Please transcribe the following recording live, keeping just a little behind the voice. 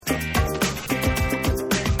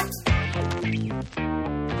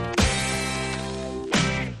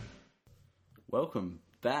welcome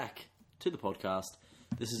back to the podcast.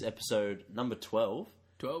 This is episode number 12.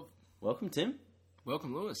 12. Welcome, Tim.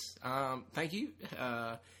 Welcome, Lewis. Thank you.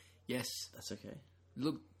 Yes. That's okay.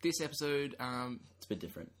 Look, this episode, It's a bit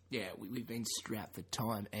different. yeah, we've been strapped for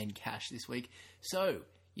time and cash this week. So,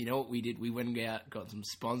 you know what we did? We went out, got some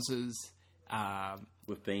sponsors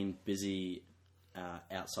We've been busy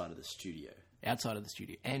outside of the studio. outside of the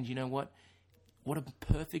studio. And you know what? What a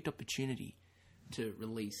perfect opportunity to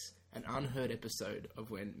release an unheard episode of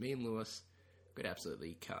when me and Lewis got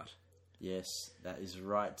absolutely cut. Yes, that is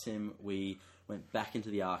right, Tim. We went back into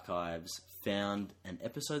the archives, found an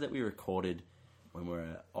episode that we recorded when we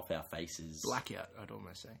were off our faces. Blackout, I'd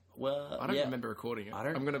almost say. Well, I don't yeah. remember recording it. I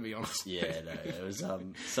don't- I'm going to be honest. Yeah, no, it was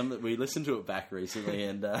some that we listened to it back recently,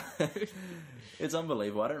 and it's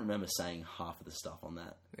unbelievable. I don't remember saying half of the stuff on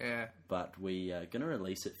that, Yeah. but we are going to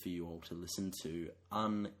release it for you all to listen to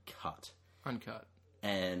uncut Uncut.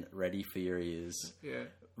 and ready for your ears. Yeah.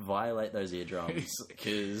 Violate those eardrums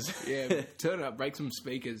because Yeah, turn it up, break some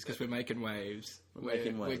speakers because we're making waves.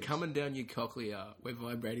 making We're waves. coming down your cochlea. We're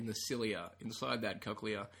vibrating the cilia inside that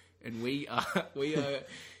cochlea, and we are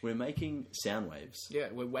we're making sound waves. yeah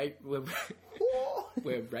we're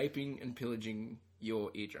raping and pillaging your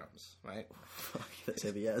eardrums, right? Fuck, that's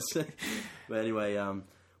heavy as. But anyway,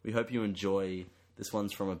 we hope you enjoy. This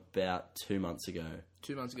one's from about 2 months ago.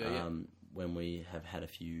 2 months ago, yeah. When we have had a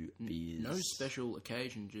few beers. No special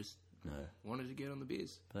occasion, just No. wanted to get on the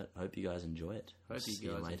beers. But hope you guys enjoy it. Hope you See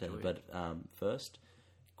you guys later. enjoy But first,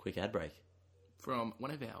 quick ad break. From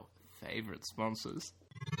one of our favourite sponsors.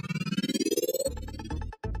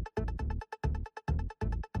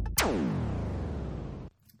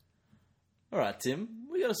 All right, Tim,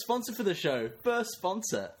 we got a sponsor for the show. First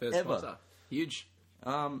sponsor First ever. sponsor. Huge.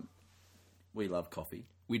 We love coffee.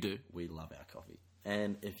 We do. We love our coffee.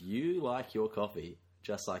 And if you like your coffee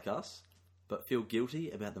just like us, but feel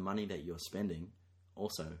guilty about the money that you're spending,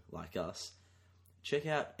 also like us, check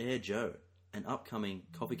out Air Joe, an upcoming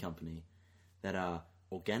coffee company that are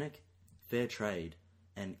organic, fair trade,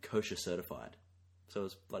 and kosher certified. So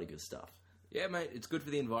it's bloody good stuff. Yeah, mate, it's good for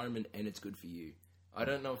the environment and it's good for you. I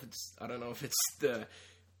don't know if it's the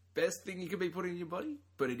best thing you could be putting in your body,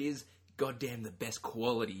 but it is goddamn the best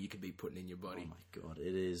quality you could be putting in your body. Oh my god,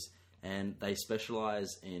 it is. And they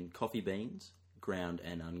specialise in coffee beans, ground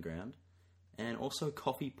and unground, and also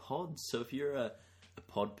coffee pods. So if you're a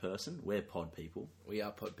pod person, we're pod people, We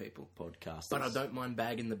are pod people. podcasters. But I don't mind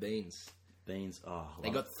bagging the beans. Beans, oh, I They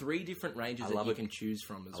love, got 3 different ranges I that love you it. can choose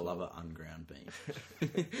from as I well. love an unground bean.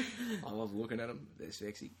 I love looking at them. They're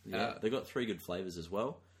sexy. Yeah, they've got 3 good flavours as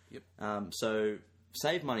well. Yep. So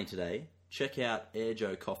save money today. Check out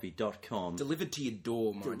airjoecoffee.com. Delivered to your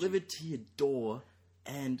door, mind you. Delivered to your door.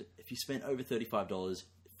 And if you spend over $35,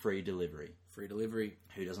 free delivery. Free delivery.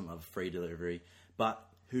 Who doesn't love free delivery? But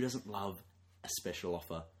who doesn't love a special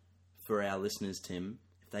offer? For our listeners, Tim,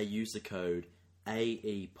 if they use the code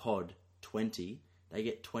AEPOD20, they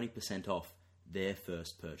get 20% off their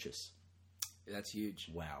first purchase. That's huge.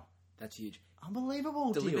 Wow. That's huge.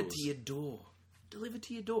 Unbelievable Delivered deals. to your door. Delivered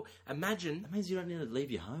to your door. Imagine. That means you don't need to leave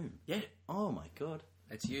your home. Yeah. Oh my god.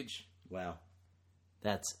 That's huge. Wow.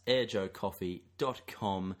 That's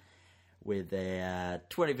airjoecoffee.com with their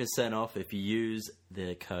 20% off if you use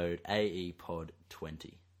the code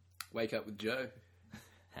AEPOD20. Wake up with Joe.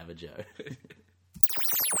 Have a Joe.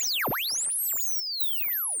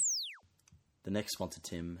 The next sponsor,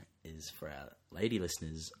 Tim, is for our lady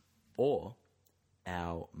listeners or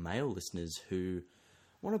our male listeners who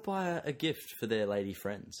want to buy a gift for their lady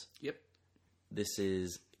friends. Yep. This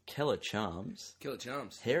is Keller Charms. Killer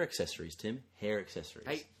Charms. Hair accessories, Tim. Hair accessories.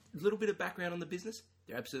 Hey, a little bit of background on the business.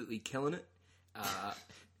 They're absolutely killing it.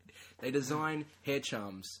 They design hair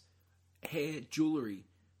charms, hair jewellery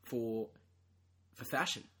for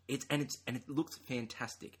fashion. It looks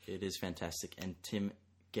fantastic. It is fantastic. And Tim,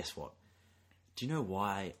 guess what? Do you know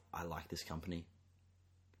why I like this company?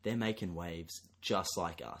 They're making waves just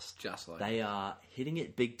like us. Just like They are hitting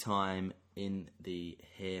it big time in the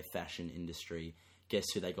hair fashion industry. Guess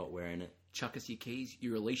who they got wearing it? Chuck us your keys,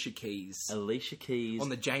 your Alicia Keys. Alicia Keys. On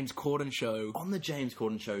the James Corden show. On the James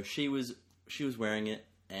Corden show. She was wearing it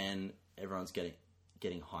and everyone's getting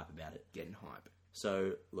hype about it. Getting hype.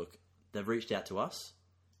 So, look, they've reached out to us.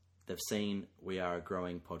 They've seen we are a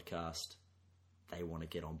growing podcast. They want to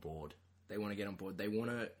get on board. They want to get on board. They want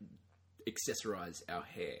to accessorize our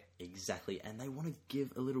hair. Exactly. And they want to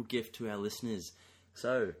give a little gift to our listeners.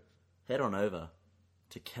 So, head on over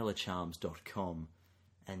to kellercharms.com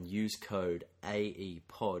and use code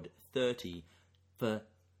AEPOD30 for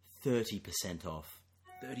 30% off.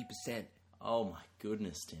 30%. Oh my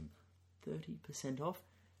goodness, Tim. 30% off?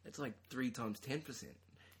 It's like 3 times 10%.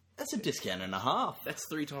 That's a discount and a half. That's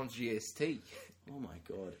 3 times GST. Oh my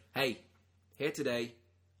god. Hey, hair today,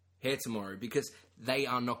 hair tomorrow, because they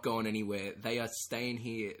are not going anywhere. They are staying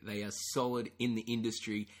here. They are solid in the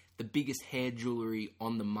industry. The biggest hair jewellery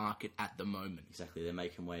on the market at the moment. Exactly, they're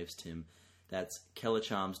making waves, Tim. That's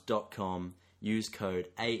kellercharms.com. Use code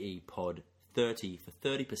AEPOD30 for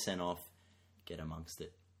 30% off. Get amongst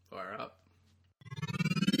it. Fire up.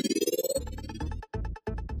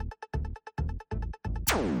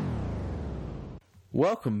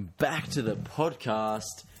 Welcome back to the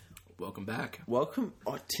podcast. Welcome back. Welcome.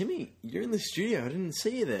 Oh, Timmy, you're in the studio. I didn't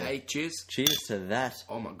see you there. Hey, cheers. Cheers to that.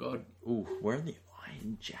 Oh my god. Ooh, we're in the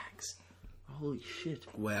Iron Jacks. Holy shit.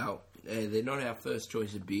 Wow. They're not our first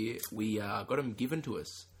choice of beer. We got them given to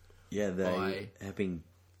us. Yeah, they have been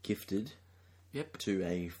gifted Yep. to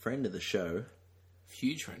a friend of the show.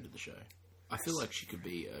 Huge friend of the show. I feel like she could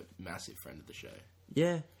be a massive friend of the show.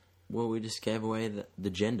 Yeah. Well, we just gave away the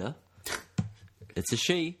gender. It's a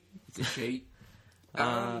she. It's a she.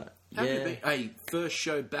 How have you been? Hey, first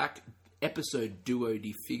show back, episode Duo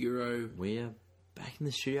di Figaro. We are back in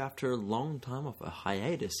the studio after a long time off, a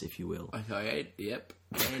hiatus, if you will. Okay, yep.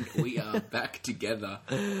 And we are back together.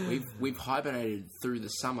 We've hibernated through the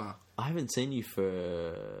summer. I haven't seen you for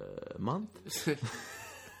a month.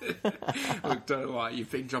 Look, don't lie,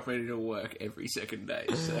 you've been dropping into work every second day,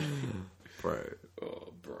 so... Bro.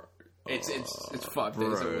 Oh, bro. It's 5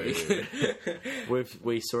 days a week.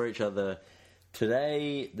 We saw each other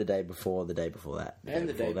today, the day before that, And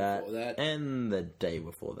the day before that. and the day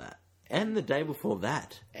before that, and the day before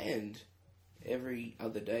that. And every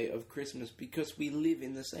other day of Christmas, because we live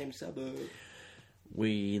in the same suburb.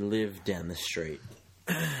 We live down the street.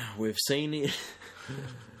 We've seen it.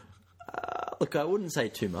 Look, I wouldn't say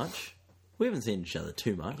too much. We haven't seen each other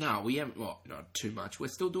too much. No, we haven't. Well, not too much. We're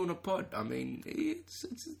still doing a pod. I mean,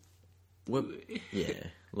 Yeah.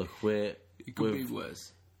 Look, it could be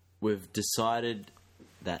worse. We've decided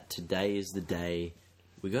that today is the day.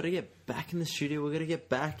 We got to get back in the studio. We got to get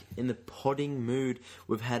back in the podding mood.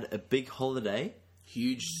 We've had a big holiday.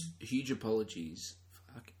 Huge apologies.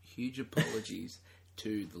 Huge apologies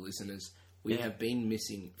to the listeners. We have been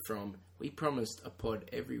missing from... We promised a pod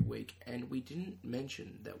every week, and we didn't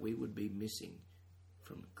mention that we would be missing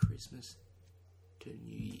from Christmas to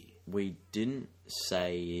New Year. We didn't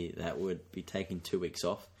say that would be taking 2 weeks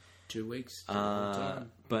off. 2 weeks.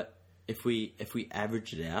 Time. But if we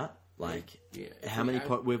average it out, like Yeah, how many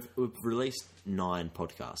we've released 9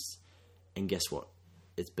 podcasts, and guess what?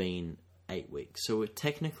 It's been 8 weeks. So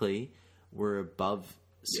we're above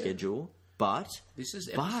schedule, but This is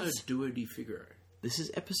episode Duo di Figaro. This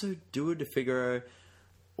is episode Duo di Figaro,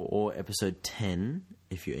 or episode 10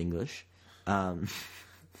 if you're English. I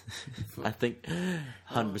think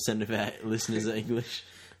 100% of our listeners are English.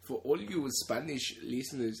 For all you Spanish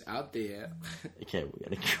listeners out there... Okay, we're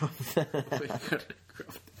going to crop that. we gotta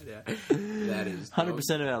crop that out. That is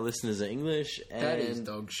 100% of our listeners are English, and That is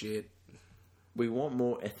dog shit. we want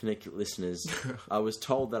more ethnic listeners. I was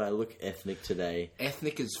told that I look ethnic today.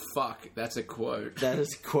 Ethnic as fuck. That's a quote. That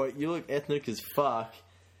is a quote. You look ethnic as fuck.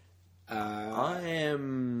 I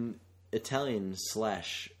am Italian /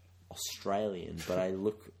 Australian, but I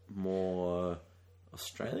look more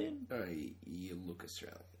Australian? Oh, you look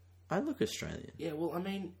Australian. I look Australian. Yeah, well, I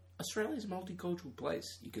mean, Australia's a multicultural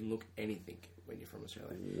place. You can look anything when you're from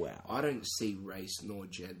Australia. Wow. I don't see race nor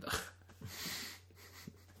gender.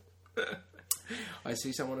 I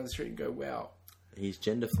see someone on the street and go, wow. He's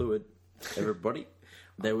gender fluid, everybody.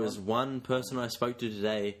 There was one person I spoke to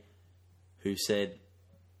today who said,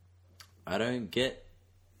 I don't get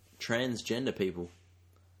transgender people.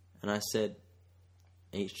 And I said,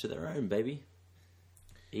 each to their own, baby.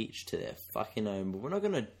 Each to their fucking own. But we're not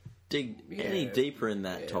going to dig any deeper in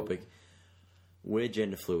that topic. We're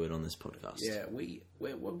gender fluid on this podcast. Yeah,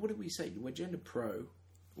 what did we say? We're gender pro.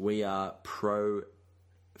 We are pro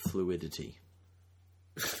fluidity.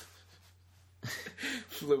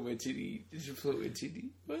 Fluidity.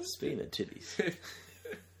 Fluidity. Speaking of titties.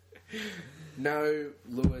 No,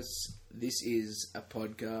 Lewis, this is a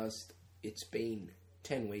podcast. It's been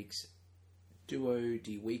 10 weeks. Duo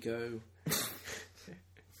di Weeko.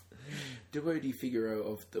 Duo di Figaro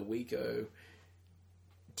of the Weeko.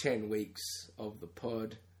 10 weeks of the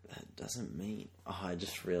pod. That doesn't mean... Oh, I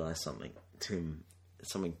just realised something. Tim,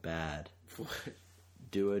 something bad. What?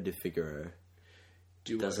 Duo di Figaro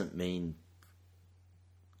Duo. doesn't mean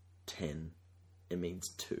 10. It means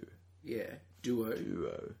 2. Yeah. Duo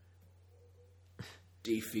Duo.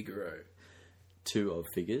 di Figaro. 2 of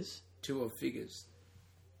figures. 2 of figures.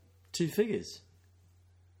 2 figures.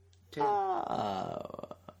 10.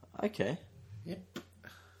 Ah, okay. Yep.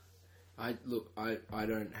 I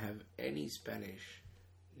don't have any Spanish,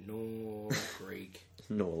 nor Greek,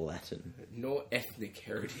 Nor Latin. nor ethnic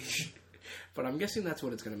heritage. But I'm guessing that's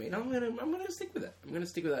what it's going to mean. I'm going to stick with it. I'm going to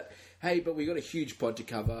stick with that. Hey, but we got a huge pod to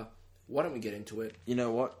cover. Why don't we get into it? You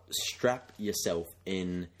know what? Strap yourself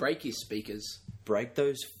in. Break your speakers. Break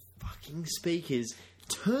those fucking speakers.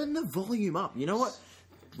 Turn the volume up. You know what?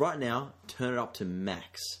 Right now, turn it up to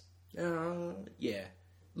max. Yeah.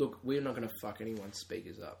 Look, we're not going to fuck anyone's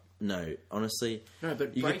speakers up. No, honestly. No,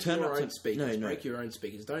 but you break can turn your up to- own speakers. No. Break your own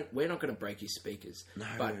speakers. We're not going to break your speakers. No.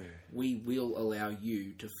 But we will allow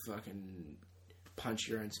you to fucking punch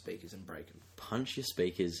your own speakers and break them. Punch your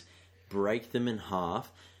speakers. Break them in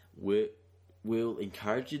half. We'll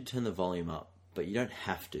encourage you to turn the volume up, but you don't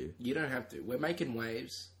have to. You don't have to. We're making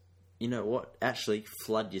waves. You know what? Actually,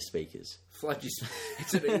 flood your speakers. Flood your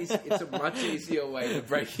it's a much easier way to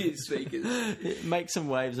break your speakers. Make some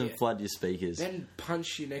waves and flood your speakers. Then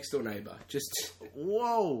punch your next door neighbour. Just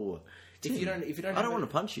Whoa! if you don't I don't want to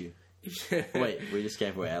punch you. Wait, we just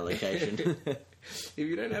gave away our location. If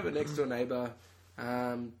you don't have a next door neighbour,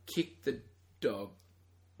 kick the dog.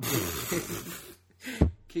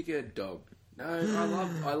 Kick a dog. No,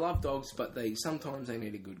 I love dogs, but sometimes they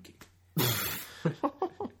need a good kick.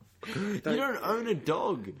 You don't own a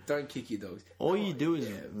dog. Don't kick your dogs. All you do is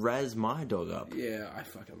razz my dog up. Yeah, I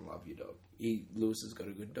fucking love your dog. Lewis has got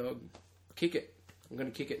a good dog. Kick it. I'm going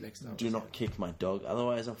to kick it next time. Do not kick my dog,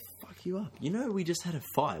 otherwise I'll fuck you up. You know, we just had a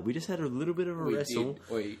fight. We just had a little bit of a wrestle.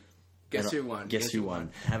 Oi, guess who won? Guess who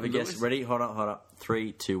won? Have a guess. Ready? Hold up.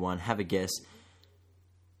 3, 2, 1. Have a guess.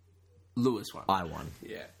 Lewis won. I won.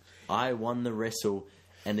 Yeah. I won the wrestle.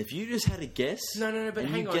 And if you just had a guess, No, but and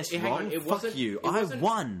hang you on. guessed Hang wrong, on. It fuck wasn't, you. it I wasn't-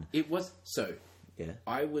 won. It was so. Yeah.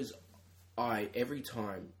 Every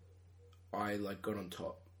time I got on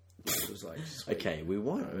top. It was like sweet. Okay, we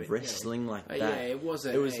weren't wrestling like that. Yeah, it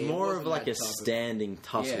wasn't. It was it more wasn't of like that a type of- standing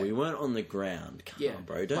tussle. Yeah. We weren't on the ground. Come on,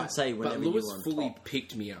 bro. Don't say whenever But you Lewis were on fully top.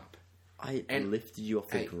 picked me up. I and- lifted you off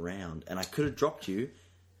the Hey. ground, and I could have dropped you.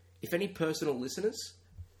 If any personal listeners,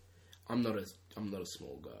 I'm not a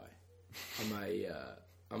small guy.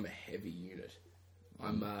 I'm a heavy unit.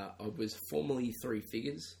 I was formerly 3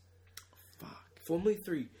 figures. Fuck. Formerly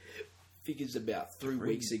 3 figures about 3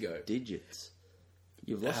 weeks ago. Digits.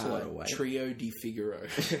 You've lost a lot of weight. Trio di Figaro.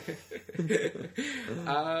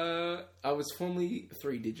 I was formerly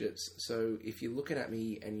 3 digits, so if you're looking at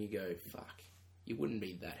me and you go, fuck, you wouldn't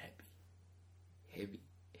be that heavy.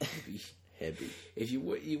 Heavy. If you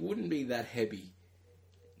wouldn't be that heavy,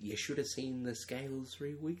 you should have seen the scales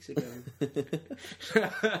 3 weeks ago.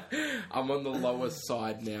 I'm on the lower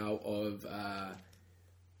side now of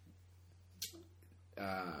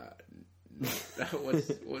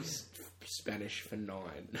what's Spanish for 9?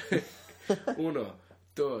 1,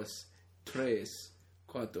 2, 3,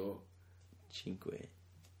 4. 5,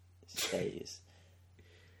 6,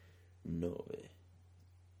 9.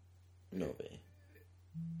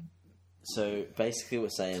 So basically,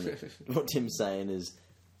 what Tim's saying is,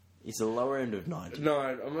 he's the lower end of 90. No,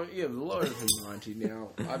 I'm lower than 90 now.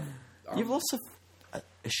 You've lost a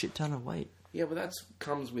shit ton of weight. Yeah, but that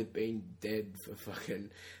comes with being dead for fucking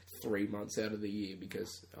 3 months out of the year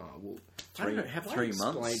because, I don't know, have I 3 months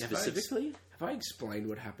explained- specifically? Have I explained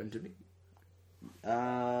what happened to me?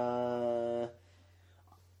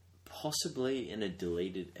 Possibly in a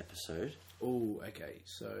deleted episode. Oh, okay.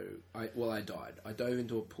 So, I died. I dove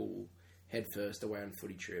into a pool head first away on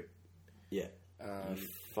footy trip. Yeah. You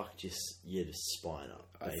fucked your spine up,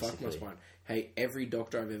 I basically. fucked my spine. Hey, every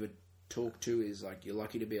doctor I've ever talked to is like, you're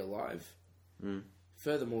lucky to be alive.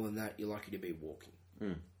 Furthermore than that, you're lucky to be walking.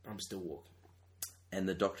 I'm still walking. And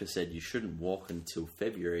the doctor said you shouldn't walk until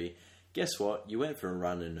February. Guess what? You went for a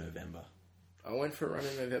run in November. I went for a run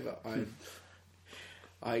in November.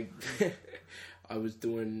 I was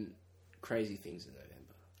doing crazy things in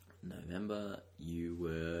November, you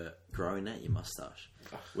were growing out your mustache,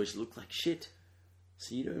 which looked like shit.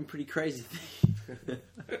 So you're doing pretty crazy things.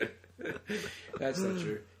 That's not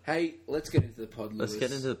true. Hey, let's get into the pod, Lewis. Let's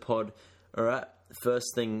get into the pod. All right.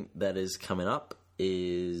 First thing that is coming up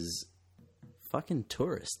is fucking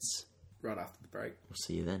tourists. Right after the break. We'll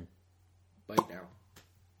see you then. Bye now.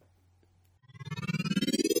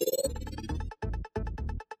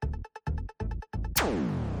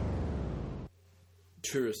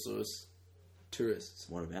 Tourists, Lewis. Tourists.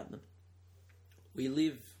 What about them? We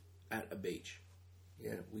live at a beach.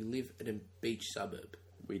 Yeah, we live at a beach suburb.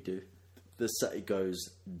 We do. It goes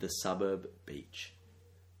the suburb beach,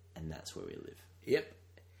 and that's where we live. Yep.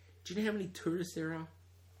 Do you know how many tourists there are?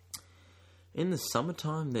 In the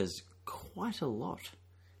summertime, there's quite a lot.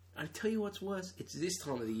 I tell you what's worse. It's this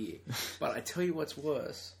time of the year. But I tell you what's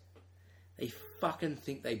worse. They fucking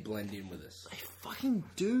think they blend in with us. They fucking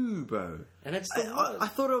do, bro. And it's the I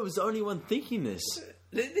worst. thought I was the only one thinking this.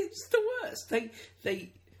 It's the worst. They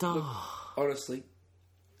look, honestly,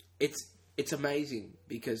 it's amazing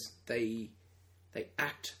because they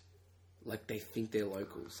act like they think they're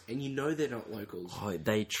locals, and you know they're not locals. Oh,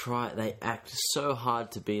 they act so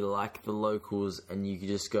hard to be like the locals, and you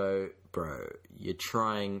just go, bro, you're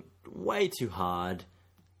trying way too hard.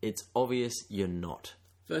 It's obvious you're not.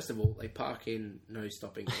 First of all, they park in no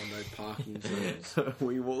stopping on no parking zones.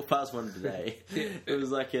 We walked past one today. It was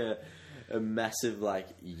like a massive like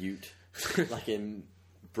ute, like a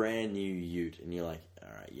brand new ute, and you're like,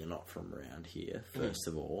 all right, you're not from around here. First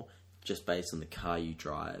of all, just based on the car you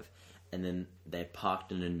drive, and then they're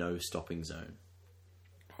parked in a no stopping zone.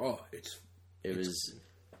 Oh, it was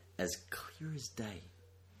as clear as day,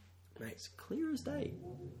 mate. It's clear as day.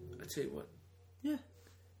 I tell you what, Yeah.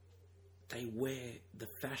 they wear the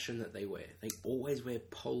fashion that they wear. They always wear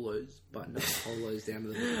polos, button-up polos down to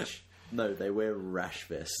the beach. No, they wear rash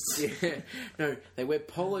vests. Yeah, no, they wear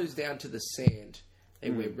polos down to the sand. They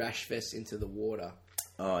wear rash vests into the water.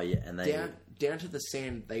 Oh yeah, and they Down to the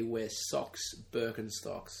sand, they wear socks,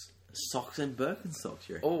 Birkenstocks, socks and Birkenstocks.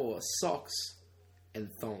 You reckon? or socks and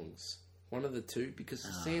thongs. One of the two, because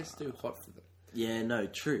the sand's too hot for them. Yeah, no,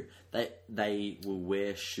 true. They will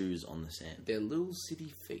wear shoes on the sand. Their little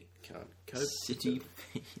city feet can't cope.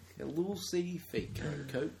 Their little city feet can't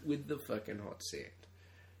cope with the fucking hot sand.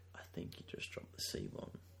 I think you just dropped the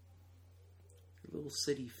C-bomb. Little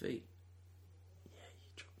city feet. Yeah, you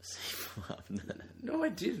dropped the C-bomb. No, I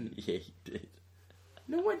didn't. Yeah, you did.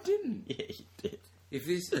 No, I didn't. Yeah, you did.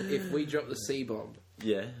 If we drop the C-bomb,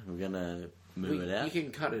 Yeah, we're gonna move it out. you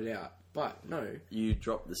can cut it out. But no, You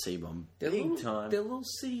dropped the C-bomb they're big little, time. They're little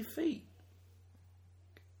city feet.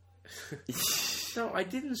 No, I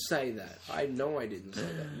didn't say that. I know I didn't say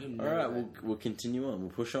that. You know All right, that. we'll continue on. We'll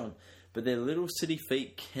push on. But their little city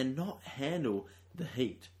feet cannot handle the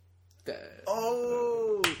heat.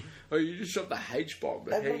 Oh! Oh, you just shot the H bomb.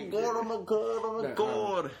 Oh my god! Oh my god! Oh my No,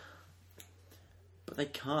 god! But they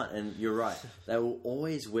can't, and you're right. They will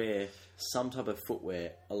always wear some type of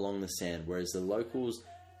footwear along the sand, whereas the locals,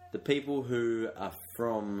 the people who are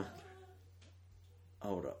from...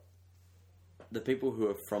 Hold up. The people who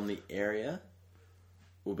are from the area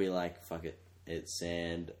will be like, fuck it, it's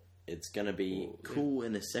sand. It's going to be cool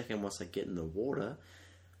in a second once I get in the water.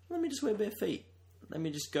 Let me just wear bare feet. Let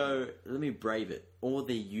me just go, let me brave it. Or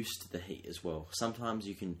they're used to the heat as well. Sometimes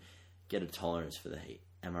you can get a tolerance for the heat.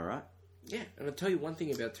 Am I right? Yeah, and I'll tell you one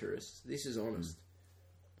thing about tourists. This is honest.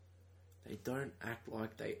 They don't act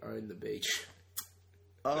like they own the beach.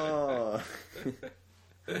 Oh.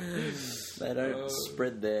 They don't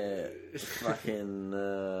spread their fucking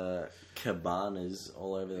cabanas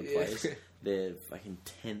all over the place. Yeah. Their fucking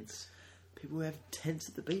tents. People who have tents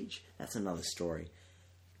at the beach, that's another story.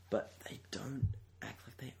 But they don't act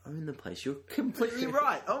like they own the place. You're completely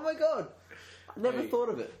right. Oh my god. I never thought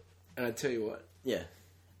of it. And I tell you what, Yeah.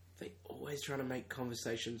 they always try to make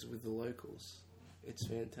conversations with the locals. It's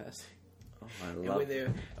fantastic. Oh, I And love when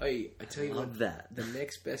they're, I tell you love what, that. the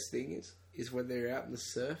next best thing is when they're out in the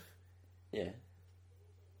surf. Yeah.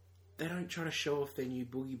 They don't try to show off their new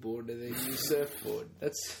boogie board or their new surfboard.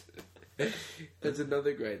 That's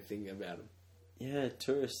another great thing about them. Yeah,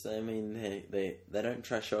 tourists, I mean, they don't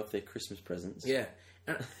try to show off their Christmas presents. Yeah,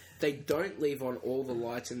 and they don't leave on all the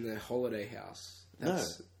lights in their holiday house. No.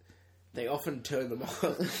 They often turn them off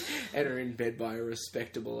and are in bed by a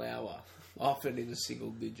respectable hour, often in single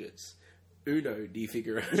digits. Uno di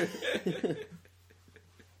Figaro.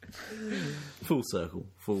 Full circle.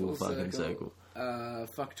 Full fucking circle.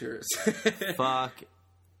 Fuck tourists. Fuck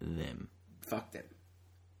them. Fuck them.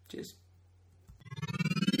 Cheers.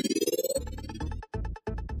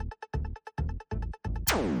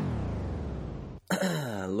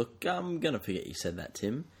 Look, I'm going to forget you said that,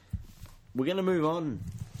 Tim. We're going to move on.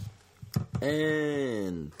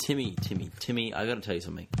 And Timmy, I got to tell you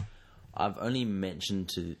something. I've only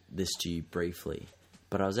mentioned this to you briefly,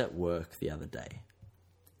 but I was at work the other day.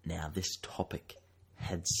 Now, this topic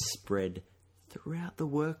had spread throughout the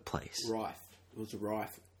workplace. Rife. It was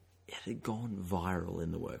rife. It had gone viral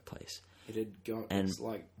in the workplace. It had gone... And- it's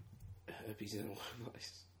like herpes in the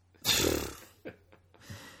workplace.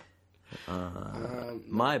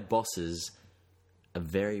 My bosses are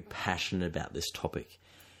very passionate about this topic.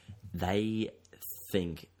 They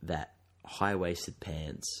think that high-waisted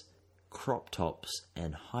pants, crop tops,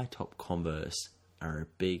 and high-top Converse are a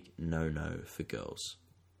big no-no for girls.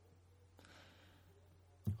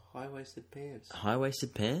 High-waisted pants.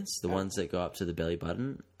 High-waisted pants, the ones that go up to the belly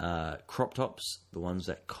button, crop tops, the ones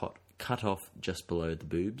that cut off just below the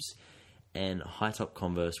boobs, and high top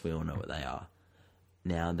Converse, we all know what they are.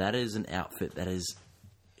 Now, that is an outfit that is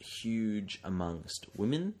huge amongst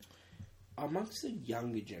women. Amongst the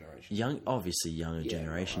younger generation. Obviously younger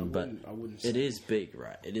generation, but I wouldn't it is big,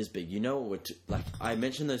 right? It is big. You know what? Like, I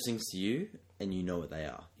mentioned those things to you, and you know what they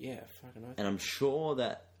are. Yeah, fucking oath. And I'm sure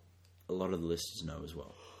that a lot of the listeners know as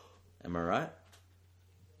well. Am I right?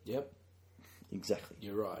 Yep. Exactly.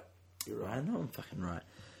 You're right. I know I'm fucking right.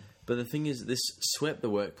 But the thing is, this swept the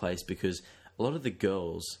workplace because a lot of the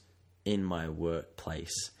girls in my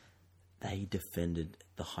workplace, they defended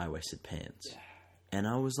the high-waisted pants. Yeah. And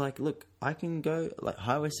I was like, look, I can go, like,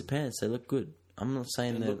 high-waisted pants, they look good. I'm not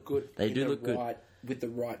saying They look good. They do look good. With the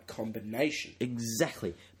right combination.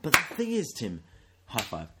 Exactly. But the thing is, Tim, high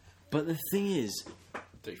five. But the thing is,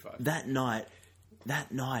 3-5. that night,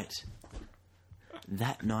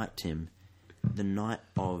 Tim, the night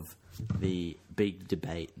of the big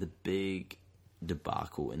debate, the big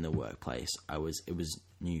debacle in the workplace, it was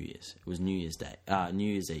New Year's. It was New Year's Day, New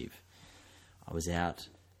Year's Eve. I was out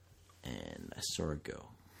and I saw a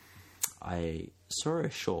girl. I saw her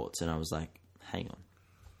shorts and I was like, hang on.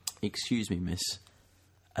 Excuse me, miss.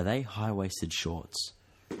 Are they high-waisted shorts?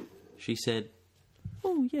 She said,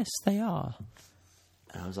 oh, yes, they are.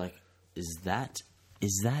 And I was like, is that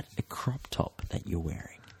a crop top that you're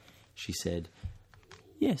wearing? She said,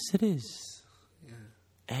 yes, it is. Yeah.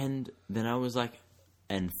 And then I was like,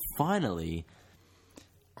 and finally,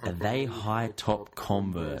 are they high-top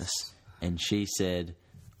Converse? And she said,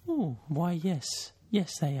 oh, why, yes.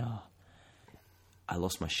 Yes, they are. I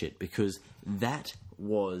lost my shit because that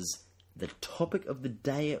was the topic of the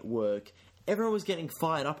day at work. Everyone was getting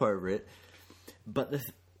fired up over it. But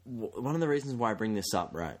one of the reasons why I bring this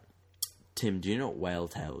up, right? Tim, do you know what whale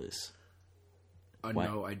tail is?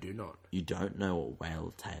 No, I do not. You don't know what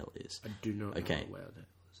whale tail is? I do not know what whale tail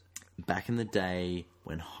is. Back in the day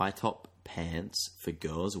when high top pants for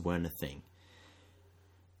girls weren't a thing,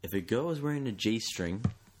 if a girl was wearing a G-string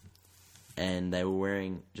and they were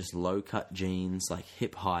wearing just low-cut jeans, like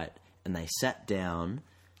hip height, and they sat down,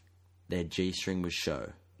 their G-string would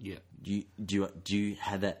show. Yeah. Do you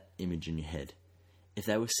have that image in your head? If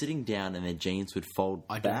they were sitting down and their jeans would fold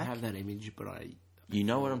back... I don't have that image, but I... You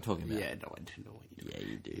know what I'm talking about? Yeah, no, I do know what you do. Yeah,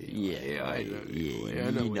 you do. Yeah, I know. Yeah,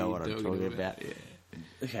 I know you know what I'm talking about. about. Yeah.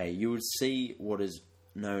 Okay, you would see what is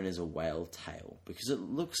known as a whale tail, because it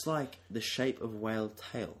looks like the shape of whale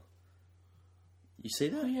tail. You see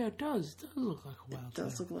that? Oh, yeah, it does. It does look like a whale tail. It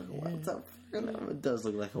does look like a whale tail. It does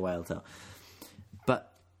look like a whale tail.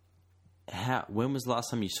 But when was the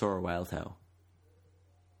last time you saw a whale tail?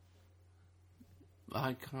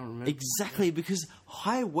 I can't remember. Exactly, because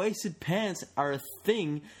high-waisted pants are a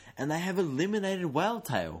thing, and they have eliminated whale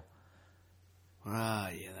tail. Ah,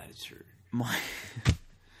 yeah, that is true.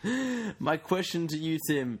 My question to you,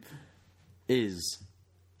 Tim, is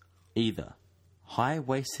either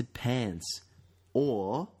high-waisted pants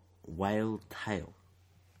or whale tail.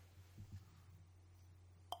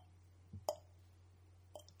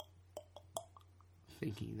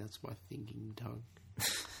 Thinking, that's my thinking tongue.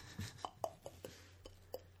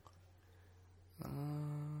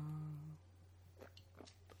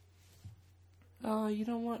 You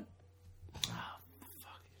know what? Oh,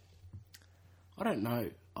 fuck. I don't know.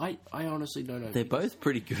 I honestly don't know. They're both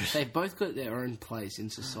pretty good. They've both got their own place in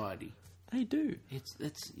society. They do. It's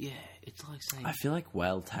like saying... I feel like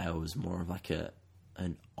whale tail is more of like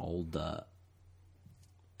an older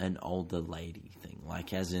lady thing.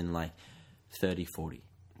 Like, as in, like, 30, 40.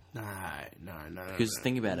 No. Because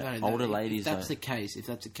think about it. Older ladies... If that's the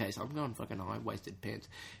case, I'm going fucking high-waisted pants.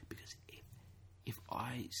 Because if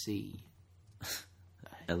I see...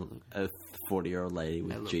 a 40-year-old lady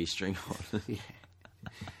with G-string on. Yeah.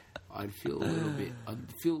 I'd feel a little bit... I'd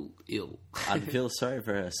feel ill. I'd feel sorry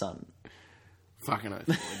for her son. Fucking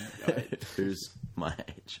oath. Who's my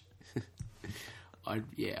age. I'd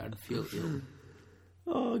feel ill.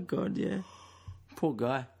 Oh, God, yeah. Poor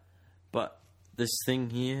guy. But this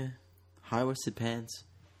thing here, high-waisted pants,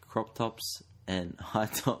 crop tops, and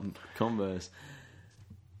high-top Converse,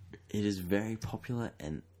 it is very popular,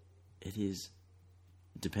 and it is...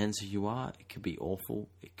 Depends who you are. It could be awful.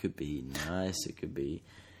 It could be nice. It could be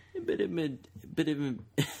a bit of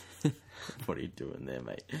what are you doing there,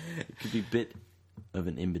 mate? It could be a bit of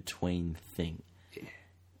an in-between thing. Yeah.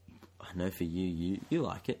 I know for you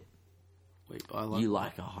like it. Wait, you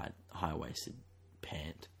like a high-waisted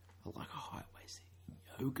pant. I like a high-waisted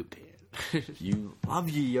yoga pant. You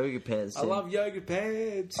love your yoga pants. I love yoga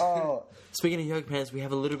pants. Oh, speaking of yoga pants, we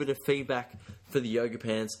have a little bit of feedback for the yoga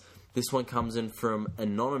pants. This one comes in from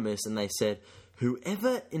Anonymous, and they said,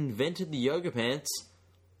 whoever invented the yoga pants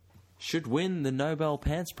should win the Nobel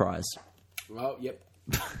Pants Prize. Well, yep.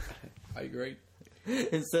 I agree.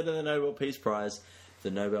 Instead of the Nobel Peace Prize,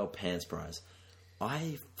 the Nobel Pants Prize.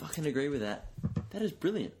 I fucking agree with that. That is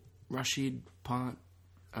brilliant. Rashid Pant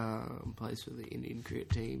plays for the Indian cricket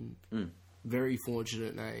team. Very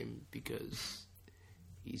fortunate name because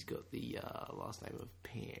he's got the last name of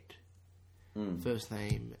Pant. First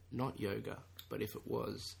name, not Yoga, but if it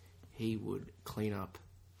was, he would clean up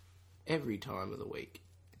every time of the week.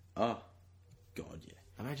 Oh, God, yeah.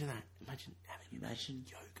 Imagine that. Imagine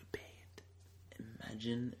yoga band.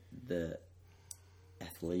 Imagine the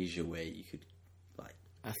athleisure where you could, like,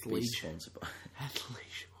 be Athleisure. sponsored by.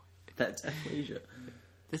 Athleisure. That's athleisure.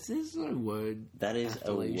 There's no word. That is Athleisure.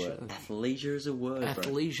 a word. Athleisure is a word, bro.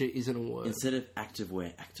 Athleisure isn't a word. Instead of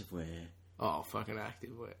activewear. Oh, fucking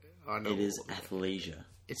active word. I know. It is athleisure.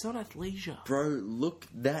 It's not athleisure. Bro, look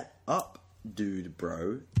that up. Dude,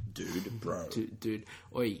 bro. Dude.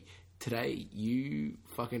 Oi, today you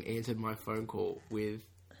fucking answered my phone call with,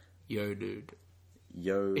 yo, dude.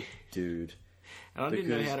 Yo, dude. And I didn't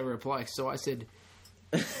know how to reply, so I said,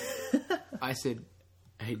 hey,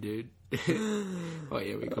 dude. Oh,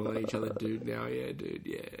 yeah, we're calling each other dude now. Yeah, dude,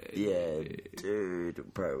 Yeah,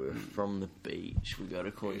 dude, bro, we're from the beach. We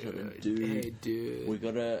gotta call each other dude. Hey, dude. We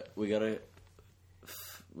gotta.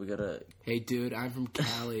 Hey, dude, I'm from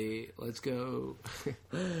Cali. Let's go.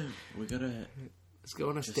 Let's go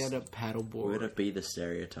on a stand-up paddleboard. We gotta be the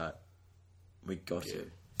stereotype. We got to.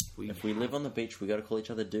 If we live on the beach, we gotta call each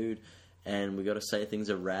other dude, and we gotta say things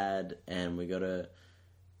are rad, and we gotta.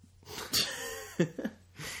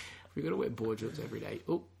 We gotta wear board shorts every day.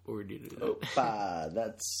 Oh, already did that.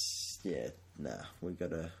 That's nah. We've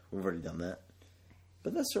already done that,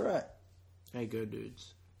 but that's all right. Hey, go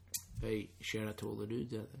dudes. Hey, shout out to all the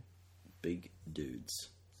dudes out there. Big dudes.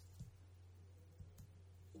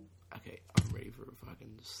 Okay, I'm ready for a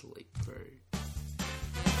fucking sleep, bro.